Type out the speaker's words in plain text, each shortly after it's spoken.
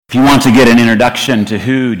If you want to get an introduction to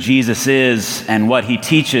who Jesus is and what he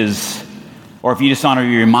teaches, or if you just want to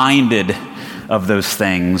be reminded of those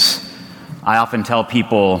things, I often tell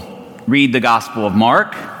people, read the Gospel of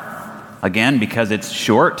Mark, again, because it's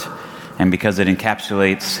short and because it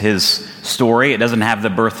encapsulates his story. It doesn't have the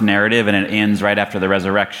birth narrative, and it ends right after the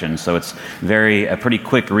resurrection, so it's a pretty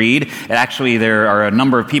quick read. There are a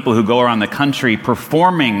number of people who go around the country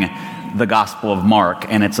performing the Gospel of Mark,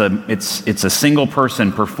 and it's a single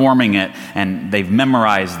person performing it, and they've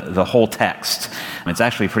memorized the whole text. It's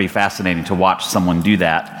actually pretty fascinating to watch someone do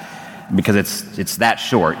that because it's that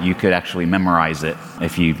short. You could actually memorize it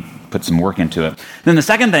if you put some work into it. Then the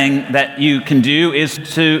second thing that you can do is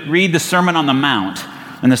to read the Sermon on the Mount.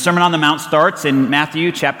 And the Sermon on the Mount starts in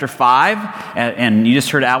Matthew chapter 5, and you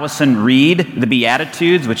just heard Allison read the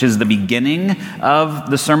Beatitudes, which is the beginning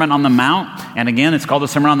of the Sermon on the Mount. And again, it's called the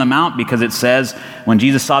Sermon on the Mount because it says, when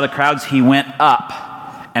Jesus saw the crowds, he went up,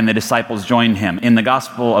 and the disciples joined him. In the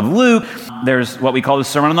Gospel of Luke, there's what we call the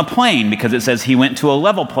Sermon on the Plain, because it says he went to a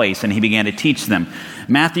level place and he began to teach them.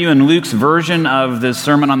 Matthew and Luke's version of the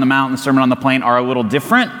Sermon on the Mount and the Sermon on the Plain are a little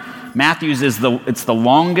different. Matthew's it's the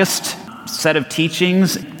longest set of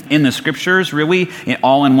teachings in the scriptures, really,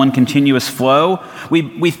 all in one continuous flow.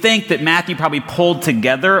 We think that Matthew probably pulled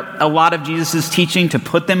together a lot of Jesus' teaching to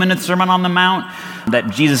put them in the Sermon on the Mount,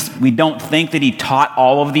 we don't think that he taught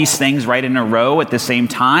all of these things right in a row at the same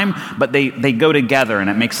time, but they go together, and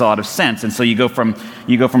it makes a lot of sense. And so you go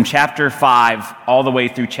from chapter 5 all the way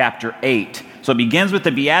through chapter 8. So it begins with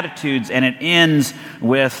the Beatitudes, and it ends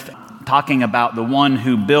with talking about the one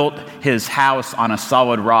who built his house on a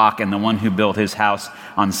solid rock and the one who built his house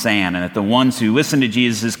on sand, and that the ones who listen to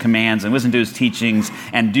Jesus' commands and listen to his teachings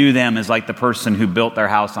and do them is like the person who built their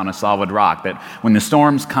house on a solid rock, that when the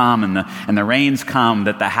storms come and the rains come,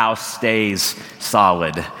 that the house stays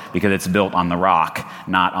solid because it's built on the rock,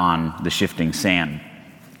 not on the shifting sand.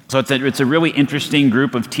 So it's a really interesting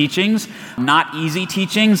group of teachings, not easy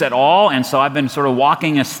teachings at all, and so I've been sort of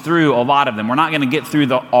walking us through a lot of them. We're not going to get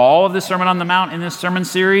through all of the Sermon on the Mount in this sermon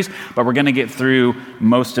series, but we're going to get through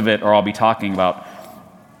most of it, or I'll be talking about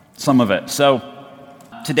some of it. So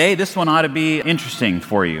today, this one ought to be interesting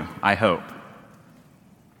for you, I hope.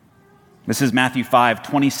 This is Matthew 5,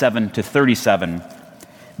 27 to 37.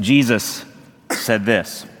 Jesus said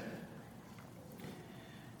this: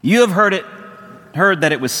 "You have heard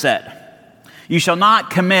that it was said, 'You shall not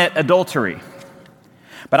commit adultery.'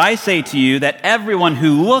 But I say to you that everyone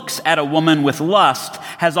who looks at a woman with lust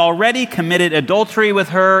has already committed adultery with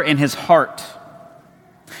her in his heart.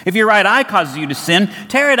 If your right eye causes you to sin,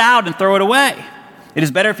 tear it out and throw it away. It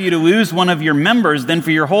is better for you to lose one of your members than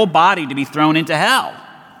for your whole body to be thrown into hell.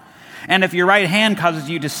 And if your right hand causes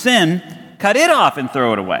you to sin, cut it off and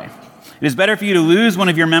throw it away. It is better for you to lose one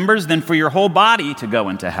of your members than for your whole body to go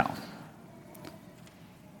into hell.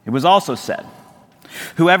 It was also said,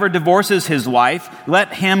 'Whoever divorces his wife,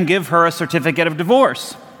 let him give her a certificate of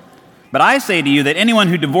divorce.' But I say to you that anyone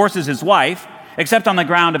who divorces his wife, except on the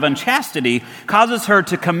ground of unchastity, causes her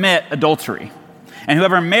to commit adultery. And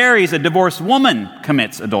whoever marries a divorced woman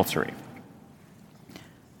commits adultery.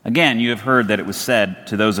 Again, you have heard that it was said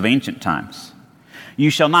to those of ancient times, 'You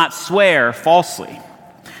shall not swear falsely,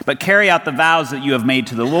 but carry out the vows that you have made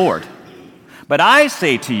to the Lord.' But I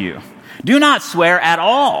say to you, do not swear at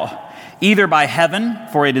all, either by heaven,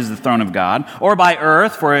 for it is the throne of God, or by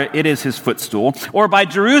earth, for it is his footstool, or by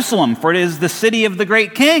Jerusalem, for it is the city of the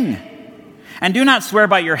great king. And do not swear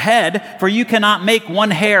by your head, for you cannot make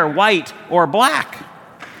one hair white or black.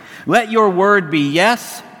 Let your word be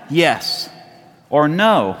yes, yes, or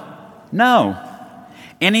no, no.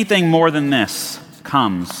 Anything more than this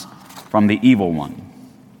comes from the evil one."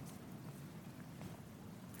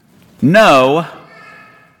 No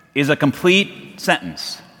is a complete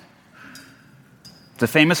sentence. It's a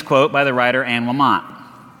famous quote by the writer Anne Lamott.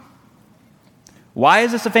 Why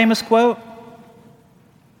is this a famous quote?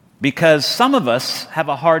 Because some of us have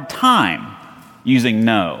a hard time using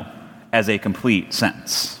no as a complete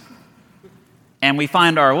sentence. And we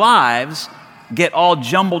find our lives get all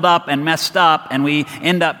jumbled up and messed up, and we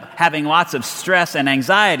end up having lots of stress and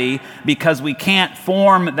anxiety because we can't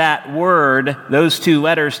form that word, those two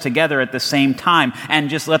letters together at the same time, and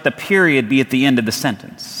just let the period be at the end of the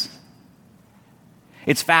sentence.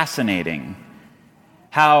 It's fascinating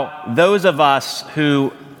how those of us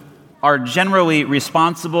who are generally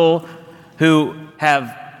responsible, who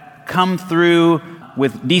have come through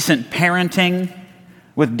with decent parenting,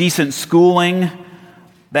 with decent schooling,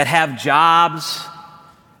 that have jobs,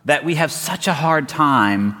 that we have such a hard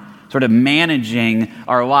time sort of managing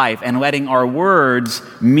our life and letting our words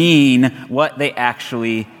mean what they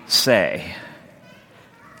actually say.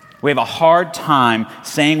 We have a hard time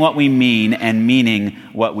saying what we mean and meaning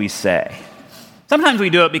what we say. Sometimes we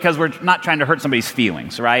do it because we're not trying to hurt somebody's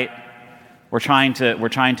feelings, right? We're trying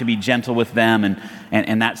to be gentle with them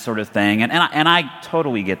and that sort of thing. And I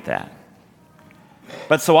totally get that.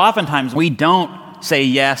 But so oftentimes we don't say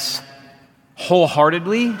yes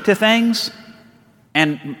wholeheartedly to things.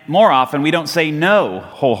 And more often we don't say no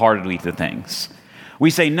wholeheartedly to things. We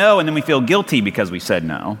say no, and then we feel guilty because we said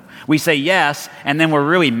no. We say yes, and then we're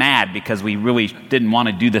really mad because we really didn't want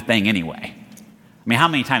to do the thing anyway. I mean, how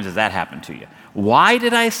many times has that happened to you? Why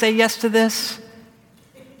did I say yes to this?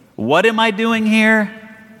 What am I doing here?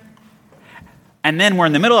 And then we're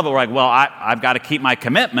in the middle of it. We're like, well, I've got to keep my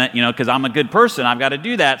commitment, because I'm a good person. I've got to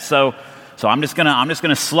do that. So I'm just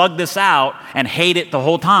gonna slug this out and hate it the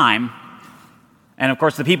whole time. And of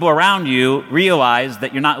course, the people around you realize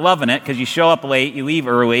that you're not loving it because you show up late, you leave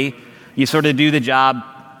early, you sort of do the job,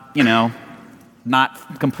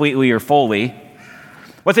 not completely or fully.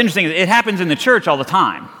 What's interesting is it happens in the church all the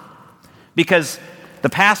time because the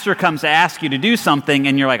pastor comes to ask you to do something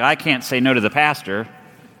and you're like, I can't say no to the pastor.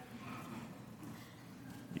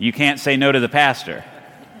 You can't say no to the pastor.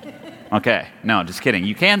 Okay, no, just kidding.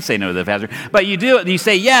 You can say no to the pastor. But you do it, you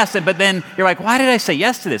say yes, but then you're like, why did I say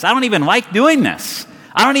yes to this? I don't even like doing this.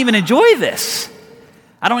 I don't even enjoy this.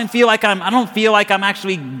 I don't feel like I'm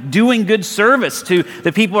actually doing good service to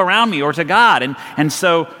the people around me or to God. And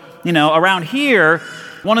so, around here,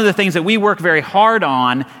 one of the things that we work very hard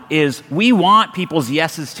on is we want people's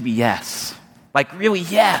yeses to be yes. Like, really,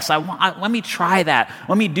 yes, let me try that.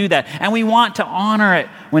 Let me do that. And we want to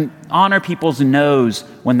honor people's no's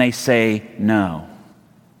when they say no.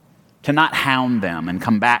 To not hound them and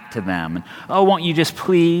come back to them. And, oh, won't you just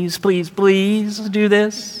please do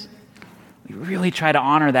this? We really try to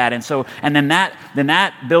honor that. And then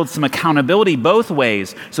that builds some accountability both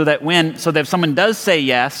ways so that if someone does say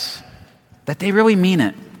yes, that they really mean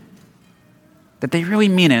it. That they really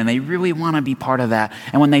mean it and they really want to be part of that.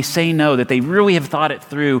 And when they say no, that they really have thought it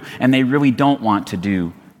through and they really don't want to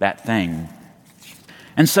do that thing.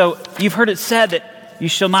 And so you've heard it said that you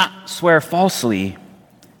shall not swear falsely.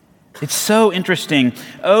 It's so interesting.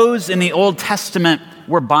 Oaths in the Old Testament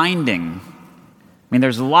were binding. I mean,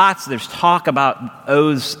 there's talk about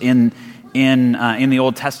oaths in the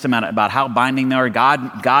Old Testament about how binding they are.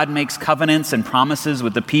 God makes covenants and promises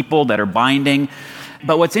with the people that are binding.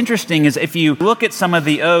 But what's interesting is if you look at some of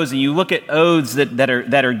the oaths and you look at oaths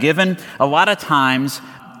that are given, a lot of times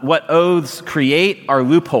what oaths create are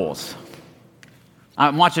loopholes.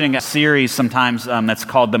 I'm watching a series sometimes that's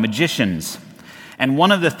called The Magicians. And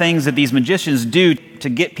one of the things that these magicians do to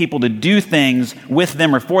get people to do things with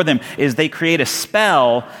them or for them is they create a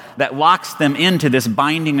spell that locks them into this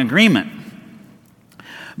binding agreement.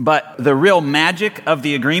 But the real magic of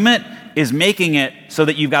the agreement is making it so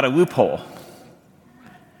that you've got a loophole.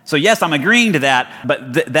 So yes, I'm agreeing to that,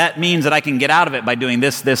 but that means that I can get out of it by doing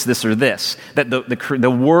this, or this. That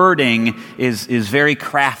the wording is very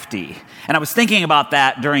crafty. And I was thinking about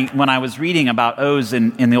that when I was reading about oaths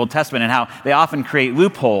in the Old Testament and how they often create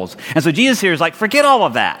loopholes. And so Jesus here is like, forget all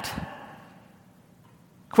of that.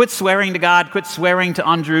 Quit swearing to God, quit swearing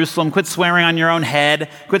on Jerusalem, quit swearing on your own head,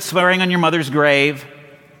 quit swearing on your mother's grave.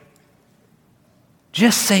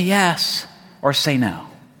 Just say yes or say no.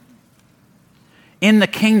 In the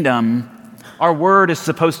kingdom, our word is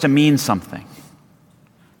supposed to mean something.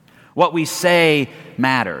 What we say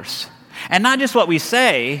matters. And not just what we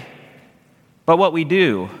say, but what we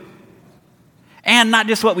do. And not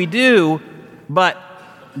just what we do, but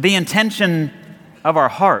the intention of our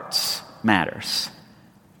hearts matters.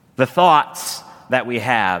 The thoughts that we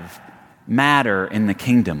have matter in the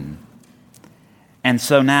kingdom. And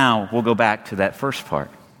so now we'll go back to that first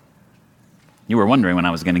part. You were wondering when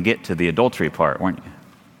I was going to get to the adultery part, weren't you?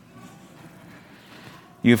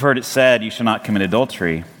 You've heard it said, you shall not commit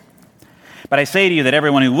adultery. But I say to you that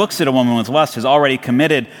everyone who looks at a woman with lust has already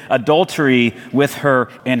committed adultery with her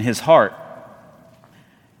in his heart.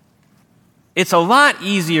 It's a lot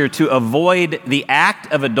easier to avoid the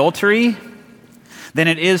act of adultery than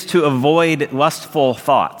it is to avoid lustful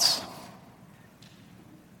thoughts.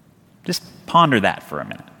 Just ponder that for a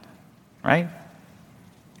minute, right?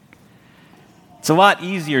 It's a lot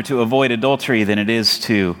easier to avoid adultery than it is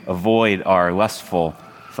to avoid our lustful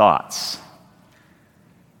thoughts.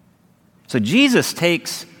 So Jesus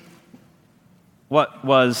takes what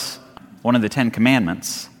was one of the 10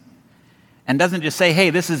 commandments and doesn't just say, hey,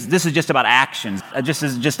 this is just about actions. This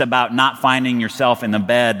is just about not finding yourself in the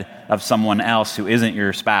bed of someone else who isn't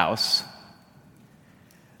your spouse.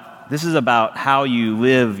 This is about how you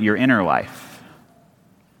live your inner life.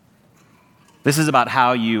 This is about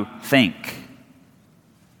how you think.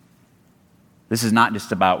 This is not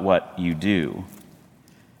just about what you do.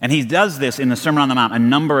 And he does this in the Sermon on the Mount a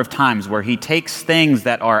number of times, where he takes things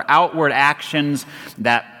that are outward actions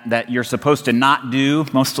that you're supposed to not do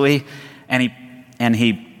mostly, and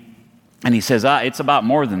he says, it's about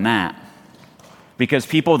more than that. Because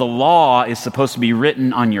people, the law is supposed to be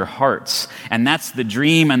written on your hearts. And that's the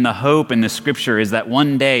dream and the hope in the Scripture, is that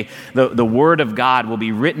one day the Word of God will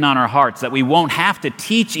be written on our hearts, that we won't have to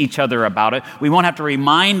teach each other about it. We won't have to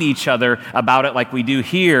remind each other about it like we do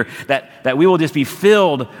here, that we will just be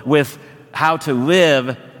filled with how to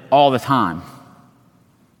live all the time.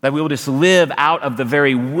 That we will just live out of the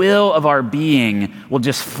very will of our being, will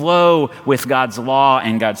just flow with God's law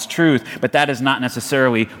and God's truth. But that is not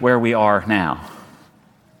necessarily where we are now.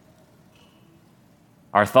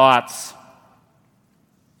 Our thoughts,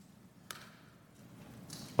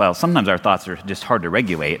 well, sometimes our thoughts are just hard to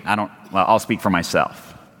regulate. I'll speak for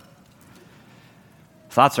myself.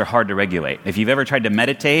 Thoughts are hard to regulate. If you've ever tried to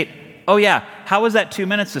meditate, how was that 2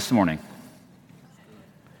 minutes this morning?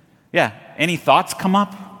 Yeah, any thoughts come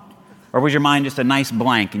up? Or was your mind just a nice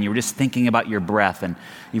blank and you were just thinking about your breath and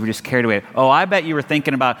you were just carried away? Oh, I bet you were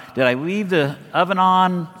thinking about, did I leave the oven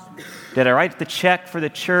on? Did I write the check for the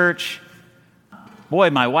church? Boy,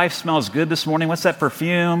 my wife smells good this morning. What's that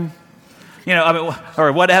perfume?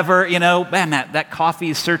 Or whatever, man, that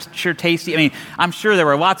coffee is sure tasty. I'm sure there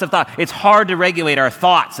were lots of thoughts. It's hard to regulate our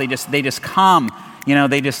thoughts. They just come.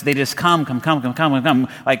 They just come.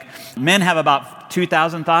 Like, men have about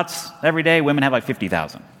 2,000 thoughts every day. Women have like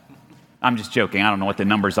 50,000. I'm just joking. I don't know what the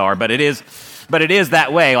numbers are, but it is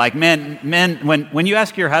that way. Like men, when you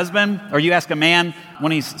ask your husband or you ask a man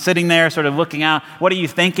when he's sitting there sort of looking out, what are you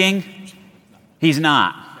thinking? He's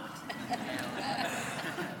not.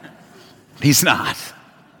 He's not.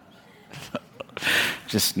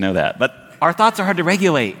 Just know that. But our thoughts are hard to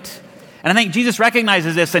regulate. And I think Jesus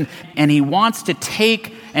recognizes this, and he wants to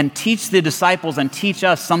take and teach the disciples and teach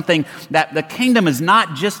us something, that the kingdom is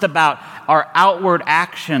not just about our outward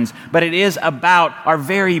actions, but it is about our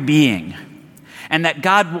very being. And that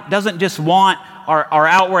God doesn't just want our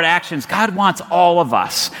outward actions. God wants all of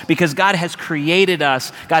us, because God has created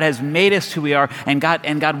us. God has made us who we are, and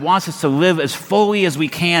God wants us to live as fully as we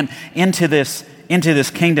can into this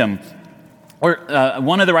kingdom. Or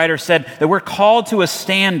one of the writers said that we're called to a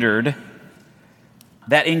standard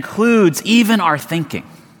that includes even our thinking.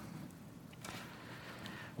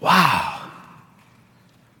 Wow.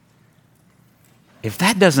 If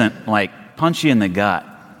that doesn't punch you in the gut,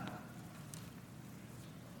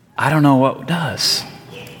 I don't know what does.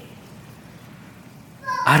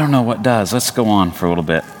 Let's go on for a little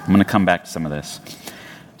bit. I'm going to come back to some of this.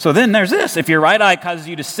 So then there's this. If your right eye causes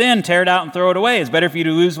you to sin, tear it out and throw it away. It's better for you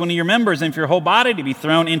to lose one of your members than for your whole body to be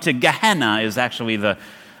thrown into Gehenna, is actually the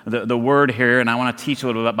word here. And I want to teach a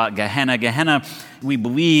little bit about Gehenna. Gehenna, we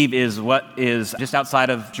believe, is what is just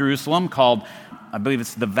outside of Jerusalem called, I believe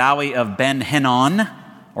it's the Valley of Ben Hinnom,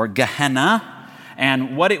 or Gehenna.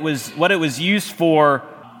 And what it was used for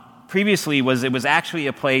previously was, it was actually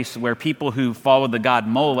a place where people who followed the god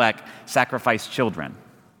Molech sacrificed children.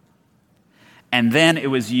 And then it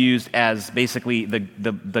was used as basically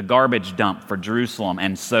the garbage dump for Jerusalem.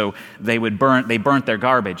 And so they burnt their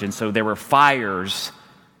garbage. And so there were fires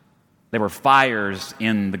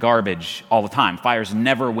in the garbage all the time. Fires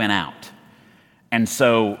never went out. And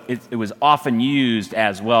so it was often used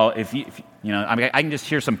as, well, I can just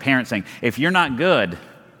hear some parents saying, if you're not good,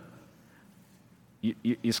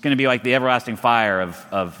 it's going to be like the everlasting fire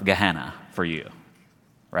of Gehenna for you,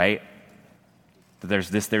 right?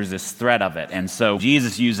 There's this threat of it. And so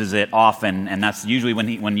Jesus uses it often, and that's usually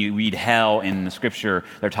when you read hell in the Scripture,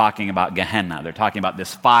 they're talking about Gehenna. They're talking about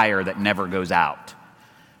this fire that never goes out,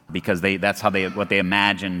 because that's what they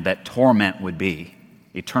imagined that torment would be.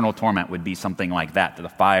 Eternal torment would be something like that the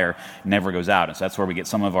fire never goes out. And so that's where we get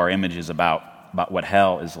some of our images about what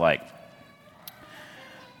hell is like.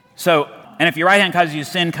 So, and if your right hand causes you to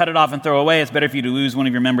sin, cut it off and throw it away. It's better for you to lose one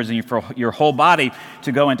of your members than for your whole body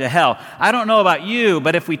to go into hell. I don't know about you,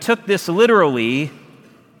 but if we took this literally,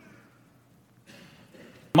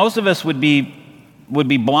 most of us would be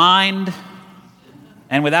blind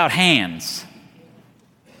and without hands.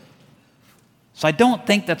 So I don't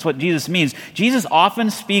think that's what Jesus means. Jesus often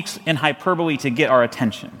speaks in hyperbole to get our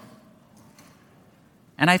attention.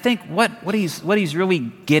 And I think what he's really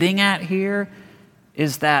getting at here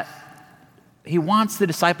is that he wants the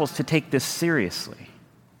disciples to take this seriously.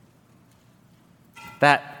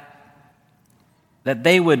 That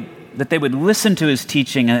they would listen to his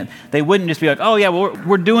teaching, and they wouldn't just be like, oh yeah, well,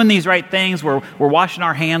 we're doing these right things, we're washing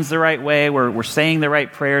our hands the right way, we're saying the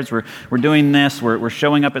right prayers, we're doing this, we're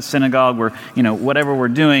showing up at synagogue, we're whatever we're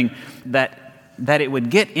doing, that that it would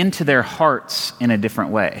get into their hearts in a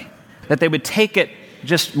different way, that they would take it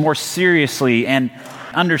just more seriously and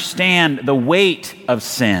understand the weight of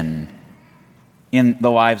sin in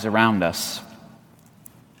the lives around us.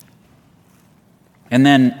 And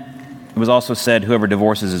then it was also said, whoever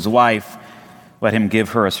divorces his wife, let him give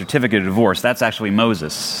her a certificate of divorce. That's actually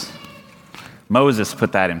Moses. Moses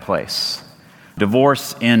put that in place.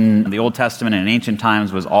 Divorce in the Old Testament and in ancient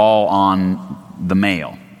times was all on the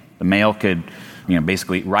male. The male could,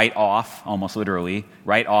 basically write off, almost literally,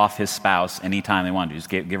 write off his spouse anytime they wanted to. Just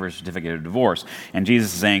give her a certificate of divorce. And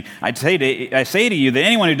Jesus is saying, I say to you that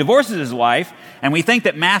anyone who divorces his wife, and we think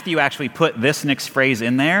that Matthew actually put this next phrase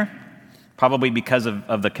in there, probably because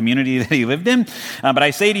of the community that he lived in. But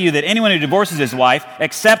I say to you that anyone who divorces his wife,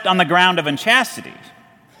 except on the ground of unchastity,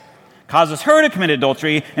 causes her to commit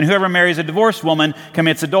adultery, and whoever marries a divorced woman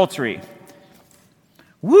commits adultery.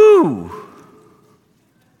 Woo!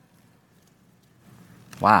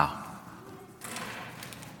 Wow.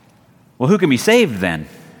 Well, who can be saved then?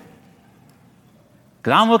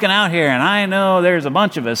 Because I'm looking out here and I know there's a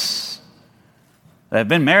bunch of us that have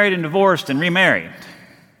been married and divorced and remarried,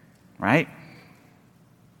 right?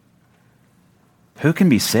 Who can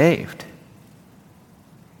be saved?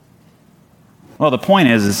 Well, the point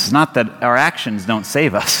is, it's not that our actions don't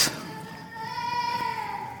save us.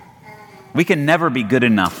 We can never be good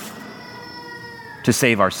enough to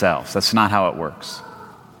save ourselves. That's not how it works.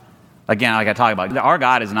 Again, like I talk about, our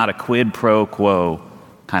God is not a quid pro quo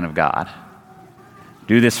kind of God.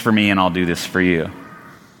 Do this for me and I'll do this for you.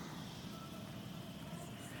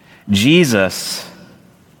 Jesus,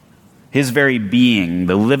 his very being,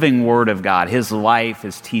 the living Word of God, his life,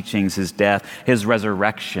 his teachings, his death, his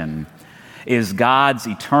resurrection, is God's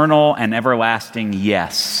eternal and everlasting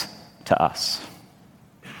yes to us.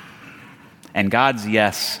 And God's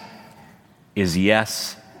yes is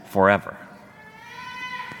yes forever.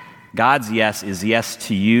 God's yes is yes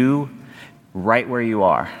to you right where you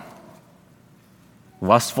are.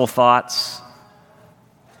 Lustful thoughts,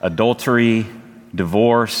 adultery,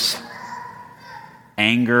 divorce,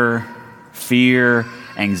 anger, fear,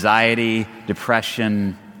 anxiety,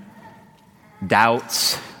 depression,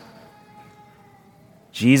 doubts.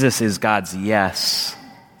 Jesus is God's yes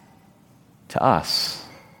to us.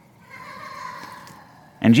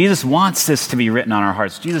 And Jesus wants this to be written on our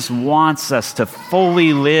hearts. Jesus wants us to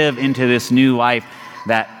fully live into this new life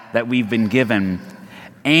that we've been given.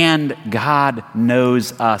 And God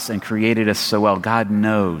knows us and created us so well. God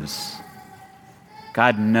knows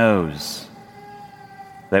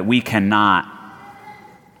that we cannot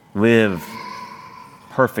live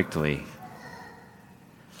perfectly.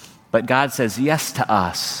 But God says yes to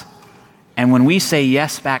us. And when we say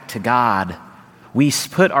yes back to God, we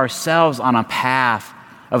put ourselves on a path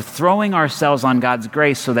of throwing ourselves on God's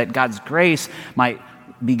grace so that God's grace might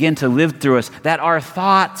begin to live through us, that our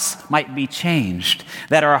thoughts might be changed,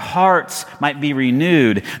 that our hearts might be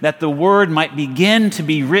renewed, that the Word might begin to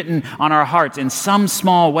be written on our hearts in some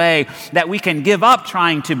small way, that we can give up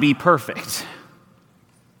trying to be perfect.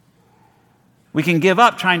 We can give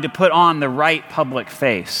up trying to put on the right public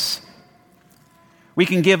face. We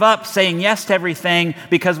can give up saying yes to everything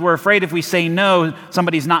because we're afraid if we say no,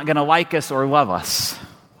 somebody's not going to like us or love us.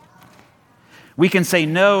 We can say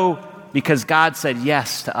no because God said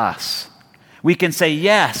yes to us. We can say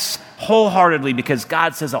yes wholeheartedly because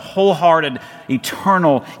God says a wholehearted,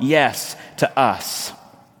 eternal yes to us.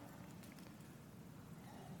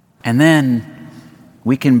 And then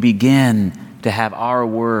we can begin to have our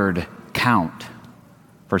word count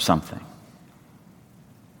for something.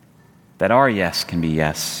 That our yes can be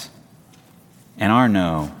yes, and our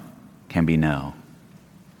no can be no.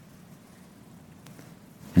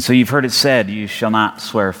 And so you've heard it said, you shall not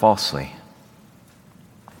swear falsely.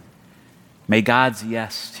 May God's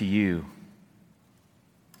yes to you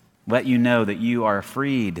let you know that you are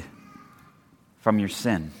freed from your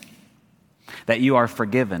sin, that you are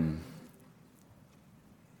forgiven,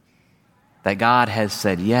 that God has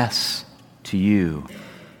said yes to you.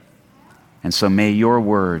 And so may your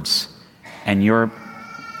words and your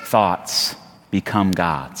thoughts become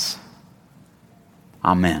God's.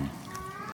 Amen.